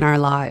guy, like in our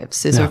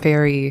lives, is a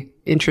very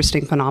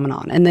interesting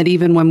phenomenon. And that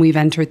even when we've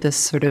entered this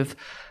sort of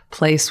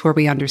place where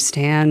we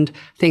understand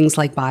things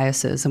like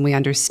biases and we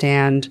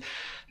understand,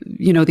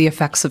 the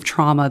effects of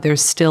trauma,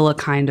 there's still a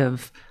kind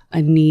of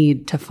a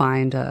need to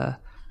find a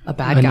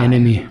bad guy. An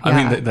enemy. Yeah.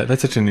 I mean,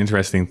 that's such an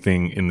interesting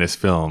thing in this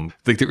film.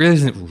 Like, there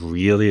isn't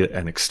really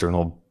an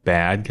external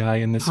bad guy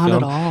in this film. Not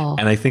at all.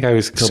 And I think I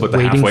was till about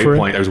the halfway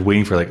point. I was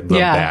waiting for like the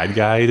bad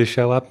guy to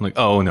show up. I'm like,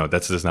 oh no,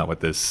 that's just not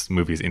what this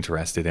movie is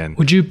interested in.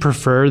 Would you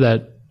prefer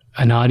that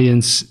an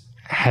audience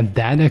had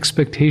that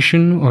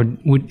expectation, or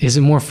is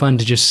it more fun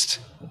to just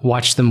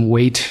watch them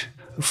wait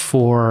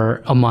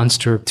for a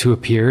monster to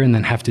appear and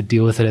then have to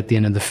deal with it at the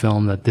end of the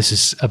film, that this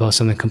is about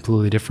something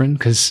completely different?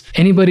 Because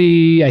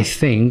anybody, I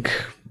think,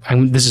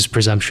 this is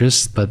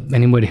presumptuous, but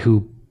anybody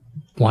who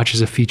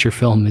watches a feature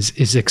film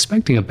is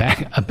expecting a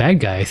bad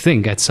guy, I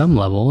think, at some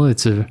level.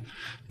 It's a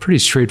pretty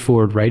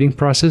straightforward writing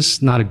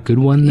process, not a good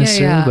one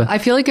necessarily. But I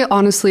feel like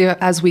honestly,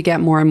 as we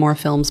get more and more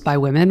films by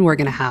women, we're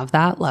going to have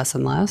that less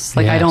and less.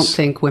 Like, I don't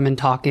think Women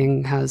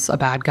Talking has a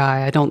bad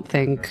guy. I don't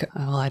think,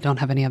 I don't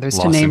have any others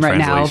Lost to name in right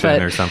now,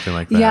 but or something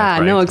like that. Yeah,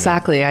 right? no,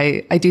 exactly.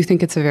 I do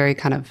think it's a very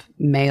kind of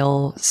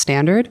male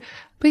standard.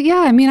 But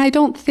yeah, I mean, I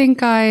don't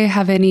think I've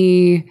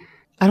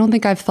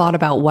thought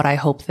about what I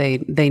hope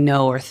they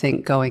know or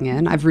think going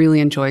in. I've really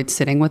enjoyed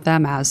sitting with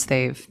them as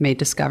they've made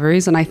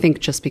discoveries. And I think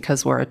just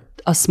because we're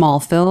a small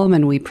film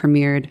and we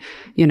premiered,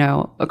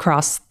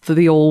 across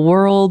the old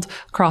world,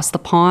 across the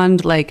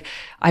pond, like,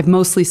 I've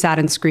mostly sat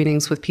in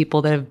screenings with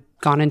people that have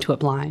gone into it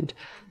blind.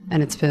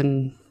 And it's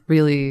been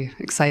really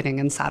exciting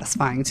and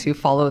satisfying to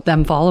follow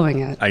them following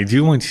it. I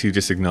do want to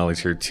just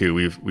acknowledge here too,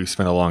 we've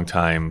spent a long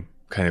time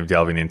kind of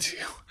delving into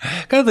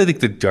kind of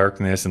like the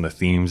darkness and the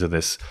themes of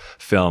this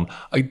film.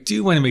 I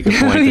do want to make a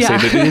point to say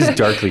that it is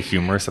darkly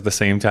humorous at the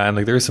same time.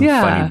 Like, there are some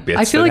funny bits.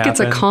 I feel like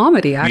happen. it's a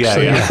comedy,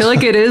 actually. I feel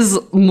like it is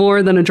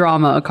more than a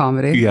drama, a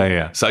comedy.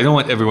 Yeah. So I don't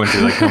want everyone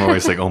to like come away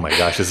and say, oh my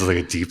gosh, this is like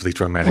a deeply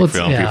traumatic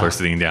film people are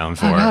sitting down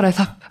for. Oh God, I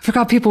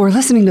forgot people were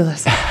listening to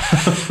this.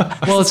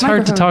 Well, it's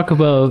hard to talk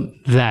about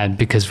that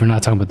because we're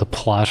not talking about the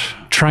plot.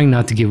 Trying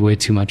not to give away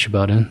too much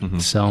about it. Mm-hmm.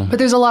 So, but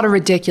there's a lot of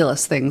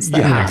ridiculous things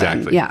that happen.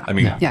 Exactly. Yeah. I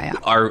mean,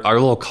 our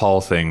little call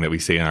thing that we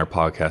say in our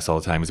podcast all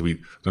the time is when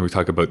we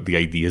talk about the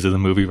ideas of the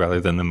movie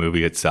rather than the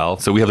movie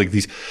itself. So we have like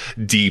these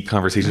deep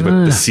conversations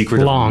about the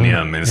secret of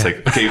Nim, and it's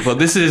like, okay, well,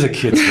 this is a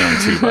kid's film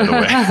too, by the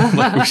way.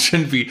 Like, we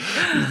shouldn't be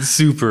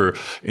super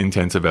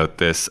intense about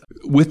this.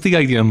 With the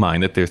idea in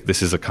mind that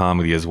this is a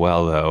comedy as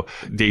well, though,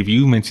 Dave,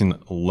 you mentioned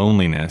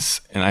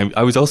loneliness, and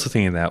I was also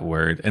thinking that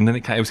word, and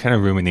then I was kind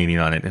of ruminating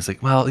on it. And it's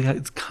like, well, yeah,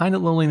 it's kind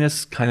of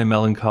loneliness, kind of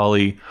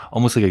melancholy,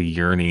 almost like a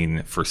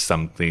yearning for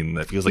something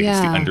that feels like it's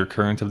the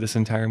undercurrent of this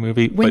entire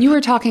movie. When you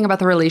were talking about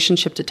the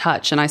relationship to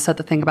touch, and I said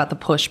the thing about the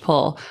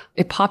push-pull,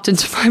 it popped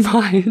into my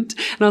mind,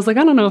 and I was like,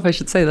 I don't know if I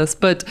should say this,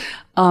 but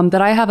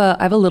that I have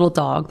a little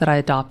dog that I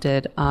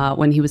adopted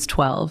when he was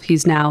 12.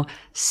 He's now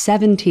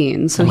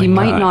 17, so he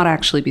might not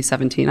actually be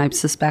 17. I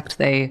suspect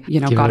they,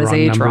 got his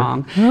age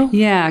wrong. Well,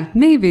 yeah,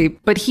 maybe.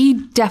 But he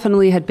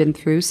definitely had been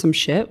through some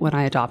shit when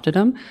I adopted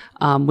him,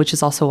 which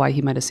is also why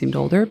he might have seemed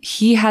older.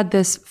 He had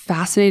this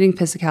fascinating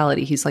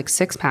physicality. He's like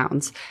 6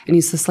 pounds, and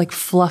he's this like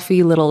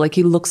fluffy little, like,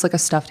 he looks like a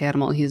stuffed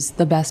animal. He's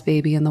the best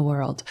baby in the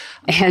world.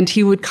 And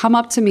he would come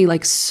up to me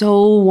like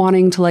so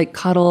wanting to like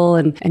cuddle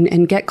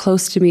and get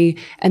close to me.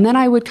 And then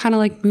I would kind of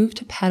like move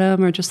to pet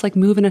him or just like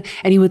move in,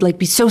 and he would like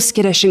be so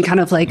skittish and kind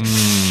of like,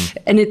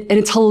 and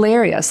it's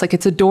hilarious. Like,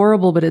 it's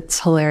adorable, but it's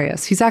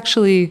hilarious. He's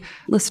actually,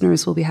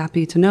 listeners will be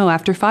happy to know,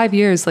 after 5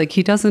 years, like,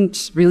 he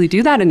doesn't really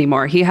do that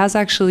anymore. He has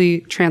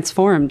actually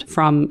transformed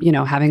from,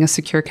 having a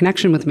secure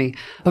connection with me.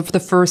 But for the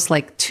first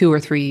like 2 or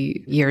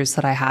 3 years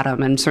that I had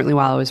him, and certainly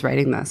while I was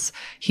writing this,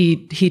 he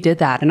did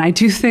that. And I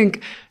do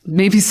think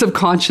maybe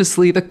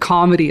subconsciously the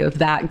comedy of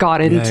that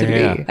got into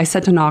me. I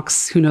said to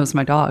Knox, who knows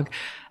my dog,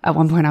 At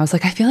one point, I was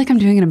like, I feel like I'm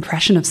doing an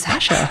impression of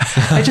Sasha.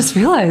 I just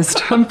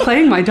realized I'm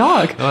playing my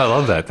dog. Oh, I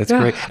love that. That's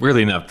great.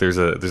 Weirdly enough, there's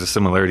a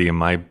similarity in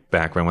my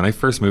background. When I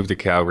first moved to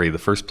Calgary, the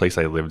first place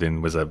I lived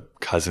in was a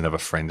cousin of a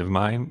friend of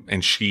mine,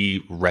 and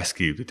she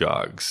rescued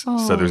dogs.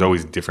 So there's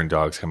always different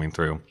dogs coming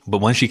through. But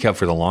one she kept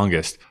for the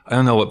longest, I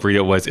don't know what breed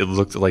it was. It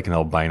looked like an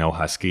albino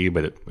husky,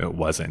 but it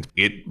wasn't.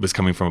 It was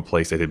coming from a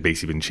place that had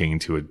basically been chained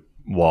to a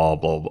wall,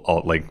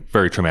 all, like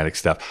very traumatic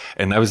stuff.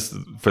 And that was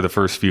for the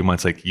first few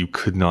months, like you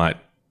could not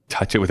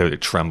touch it without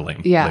it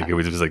trembling. Yeah. Like it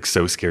was like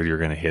so scared you were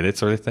going to hit it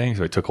sort of thing.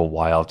 So it took a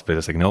while, but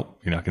it's like, nope,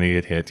 you're not going to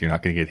get hit. You're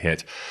not going to get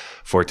hit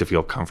for it to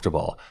feel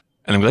comfortable.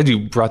 And I'm glad you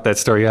brought that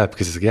story up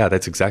because it's like, yeah,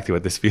 that's exactly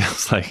what this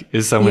feels like.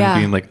 Is someone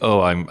being like,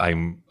 oh,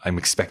 I'm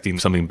expecting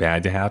something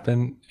bad to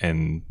happen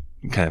and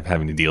kind of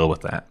having to deal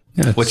with that.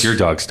 Yeah, what's your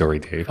dog story,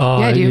 Dave? Do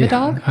you have a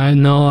dog?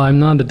 No, I'm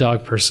not a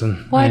dog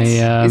person. What?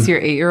 Is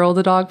your 8-year-old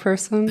a dog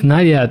person?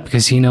 Not yet,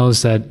 because he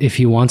knows that if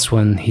he wants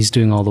one, he's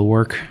doing all the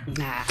work.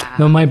 Nah.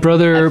 No, my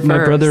brother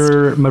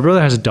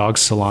has a dog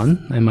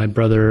salon, and my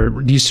brother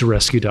used to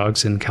rescue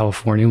dogs in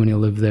California when he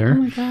lived there.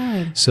 Oh my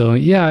God. So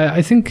yeah,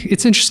 I think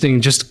it's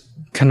interesting just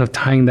kind of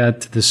tying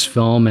that to this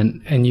film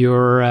and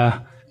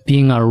your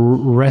being a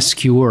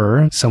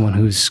rescuer, someone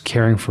who's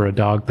caring for a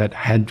dog that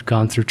had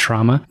gone through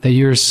trauma, that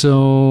you're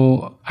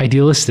so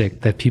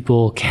idealistic that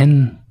people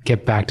can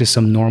get back to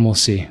some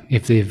normalcy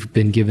if they've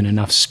been given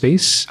enough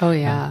space. Oh,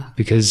 yeah.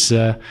 Because,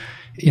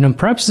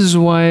 perhaps this is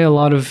why a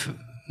lot of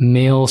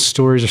male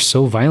stories are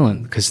so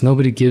violent, because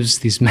nobody gives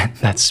these men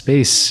that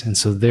space. And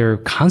so they're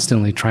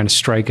constantly trying to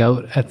strike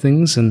out at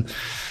things. And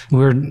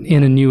we're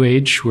in a new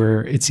age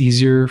where it's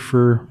easier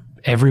for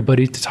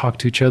everybody to talk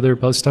to each other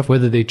about stuff.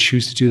 Whether they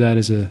choose to do that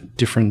is a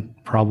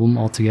different problem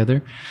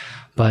altogether.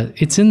 But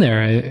it's in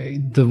there.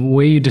 The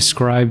way you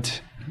described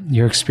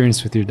your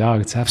experience with your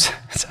dog, it's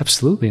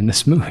absolutely in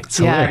this movie. It's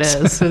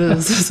hilarious. It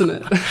is, isn't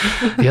it?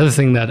 The other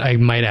thing that I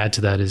might add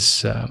to that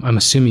is, I'm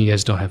assuming you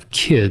guys don't have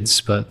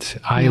kids, but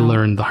I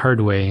learned the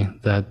hard way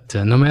that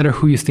no matter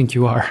who you think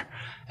you are,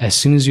 as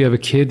soon as you have a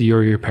kid,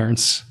 you're your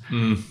parents.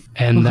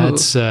 And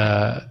that's,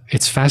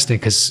 it's fascinating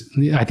because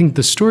I think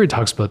the story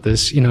talks about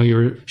this.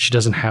 She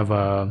doesn't have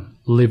a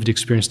lived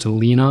experience to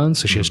lean on,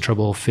 so she has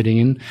trouble fitting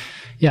in.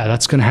 Yeah,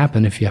 that's going to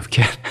happen if you have a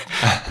kid.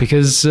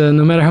 Because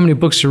no matter how many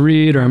books you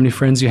read or how many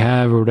friends you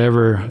have or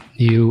whatever,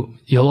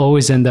 you'll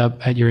always end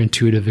up at your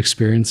intuitive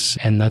experience,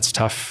 and that's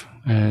tough.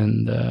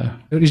 And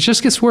it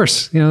just gets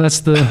worse.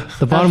 That's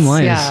the bottom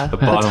line. Yeah, the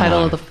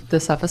title of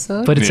this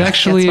episode. But it's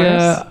actually,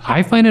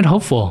 I find it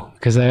hopeful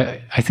because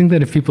I think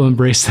that if people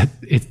embrace that,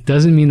 it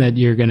doesn't mean that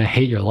you're going to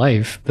hate your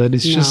life. That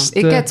it's just...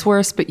 It gets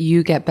worse, but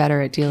you get better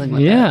at dealing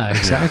with it. Yeah,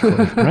 exactly.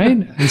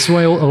 Right? That's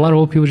why a lot of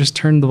old people just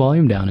turn the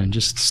volume down and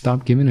just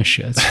stop giving a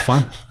shit. It's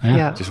fun.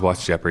 Yeah. Just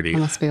watch Jeopardy. I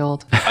must be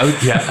old.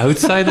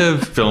 Outside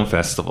of film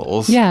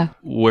festivals,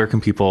 where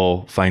can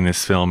people find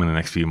this film in the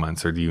next few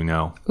months, or do you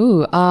know?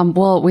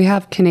 Well, we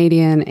have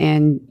Canadian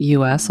and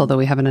US, although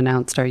we haven't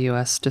announced our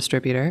US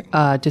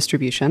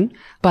distribution.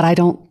 But I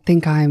don't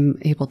think I'm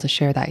able to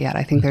share that yet.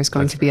 I think there's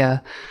going to be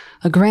a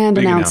grand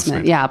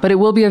announcement. Yeah, but it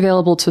will be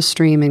available to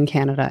stream in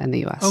Canada and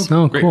the US.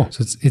 Oh, cool.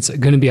 So it's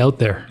going to be out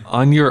there.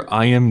 On your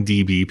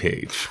IMDb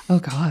page. Oh,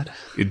 God.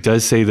 It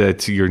does say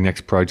that your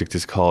next project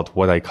is called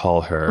What I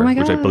Call Her,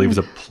 which I believe is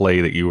a play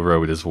that you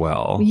wrote as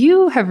well.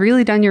 You have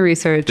really done your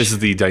research. This is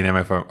the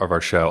dynamic of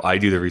our show. I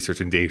do the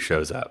research and Dave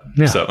shows up.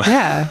 Yeah. So.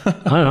 Yeah. I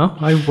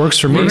don't know. It works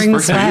for me. Bring the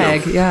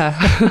swag.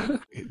 Yeah.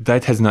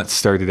 That has not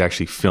started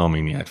actually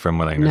filming yet, from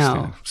what I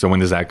understand. No. So when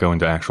does that go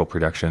into actual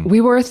production?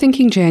 We were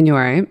thinking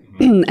January,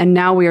 and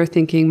now we are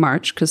thinking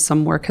March, because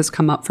some work has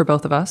come up for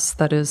both of us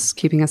that is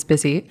keeping us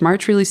busy.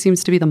 March really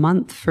seems to be the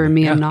month for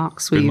me and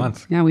Knox. Good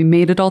month. Yeah, we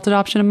made Adult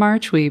Adoption in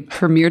March. We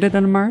premiered it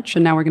in March,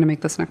 and now we're going to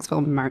make this next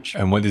film in March.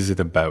 And what is it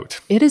about?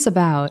 It is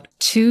about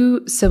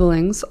two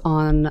siblings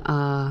on,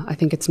 I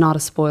think it's not a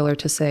spoiler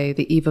to say,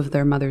 the eve of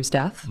their mother's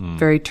death,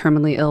 very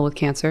terminally ill with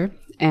cancer.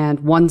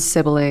 And one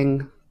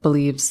sibling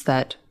believes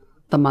that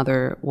the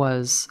mother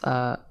was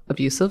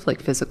abusive,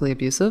 like physically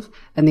abusive,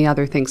 and the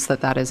other thinks that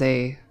that is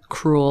a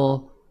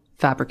cruel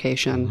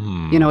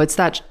fabrication. It's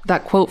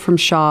that quote from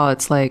Shaw.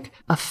 It's like,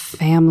 a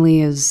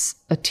family is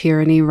a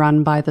tyranny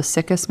run by the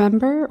sickest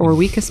member or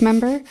weakest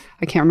member.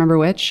 I can't remember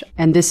which.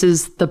 And this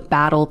is the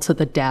battle to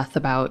the death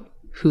about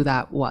who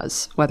that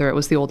was, whether it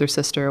was the older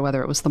sister,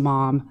 whether it was the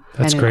mom.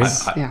 That's great.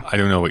 I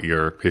don't know what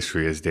your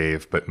history is,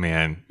 Dave, but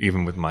man,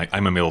 even with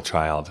I'm a middle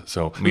child,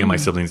 so me and my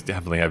siblings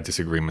definitely have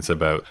disagreements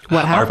about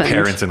what our happened.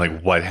 Parents and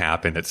like what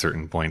happened at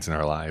certain points in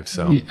our lives.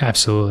 So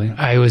absolutely.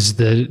 I was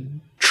the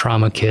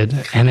trauma kid,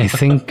 and I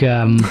think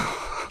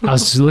I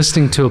was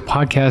listening to a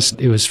podcast.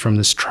 It was from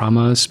this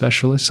trauma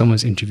specialist. Someone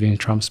was interviewing a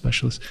trauma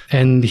specialist.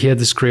 And he had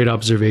this great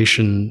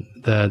observation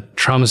that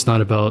trauma is not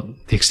about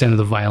the extent of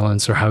the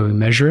violence or how we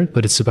measure it,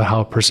 but it's about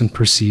how a person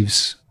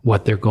perceives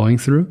what they're going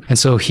through. And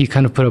so he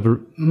kind of put up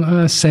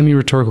a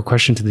semi-rhetorical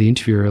question to the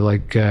interviewer,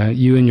 like,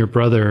 you and your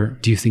brother,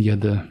 do you think you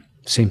had the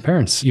same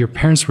parents. Your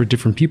parents were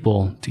different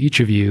people to each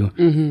of you,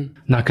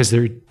 not because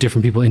they're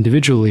different people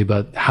individually,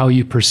 but how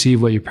you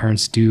perceive what your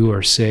parents do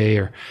or say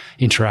or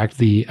interact.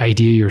 The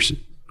idea you're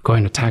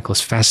going to tackle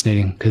is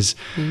fascinating because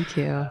Thank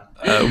you.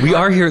 We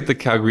are here at the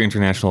Calgary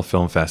International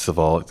Film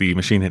Festival. The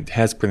machine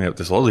has printed out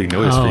this lovely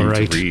notice for you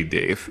to read,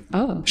 Dave.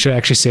 Oh, should I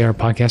actually say our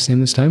podcast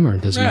name this time or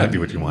doesn't matter? Do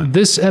what you want.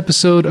 This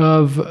episode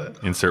of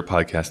Insert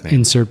podcast name.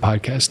 Insert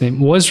Podcast Name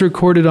was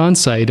recorded on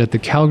site at the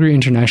Calgary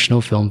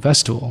International Film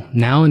Festival.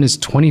 Now in its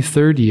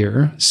 23rd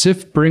year,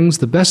 SIFF brings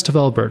the best of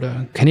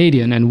Alberta,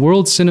 Canadian, and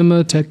world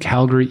cinema to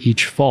Calgary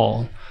each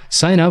fall.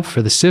 Sign up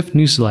for the SIFF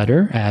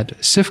newsletter at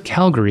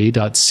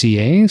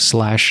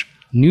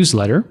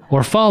siffcalgary.ca/newsletter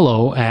or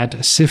follow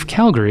at SIFF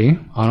Calgary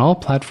on all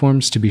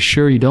platforms to be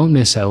sure you don't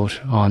miss out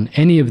on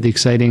any of the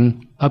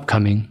exciting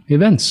upcoming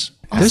events.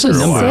 There's a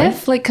number.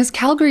 SIFF? Like, because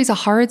Calgary's a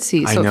hard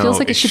C, so I it feels know.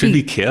 like it should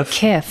be KIF,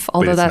 KIF, but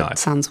although it's that not.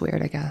 sounds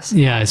weird, I guess.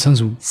 Yeah, it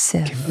sounds.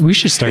 SIFF. We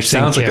should start It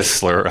saying sounds like a KIF.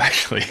 slur,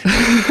 actually.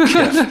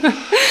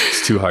 KIF.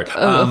 It's too hard.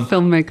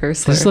 Filmmaker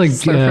slur. It's like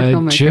slur for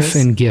filmmakers. GIF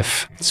and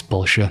GIF. It's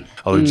bullshit.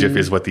 Although GIF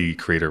is what the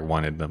creator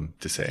wanted them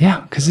to say.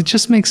 Yeah, because it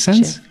just makes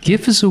sense.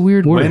 GIF is a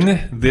weird word.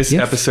 When this GIF,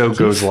 episode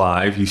goes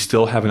live, you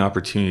still have an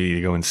opportunity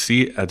to go and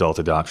see Adult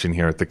Adoption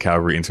here at the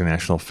Calgary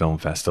International Film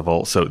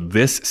Festival. So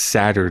this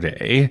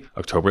Saturday,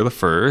 October the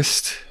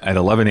 1st at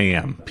 11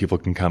 a.m., people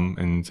can come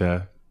and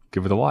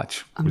give it a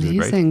watch. Which is great.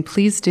 Amazing.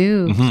 Please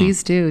do.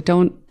 Please do.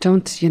 Don't,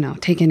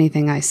 take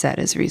anything I said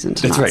as reason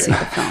to That's not right. see the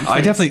film.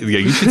 I please. definitely,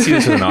 you should see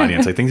this with an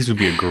audience. I think this would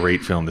be a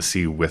great film to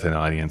see with an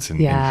audience and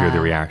hear Yeah.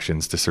 the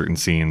reactions to certain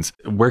scenes.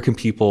 Where can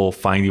people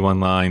find you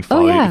online,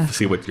 follow yeah. you,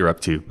 see what you're up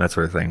to, that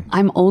sort of thing?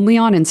 I'm only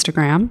on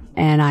Instagram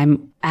and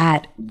I'm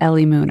at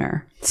Ellie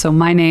Mooner. So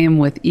my name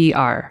with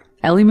ER.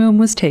 Ellie Moon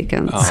was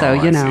taken. so,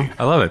 I see.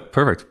 I love it.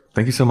 Perfect.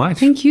 Thank you so much.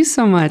 Thank you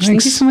so much. Thank you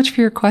Thanks. so much for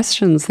your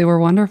questions. They were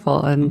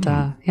wonderful. And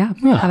have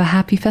a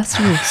happy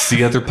festival.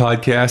 See other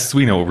podcasts.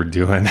 We know what we're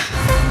doing.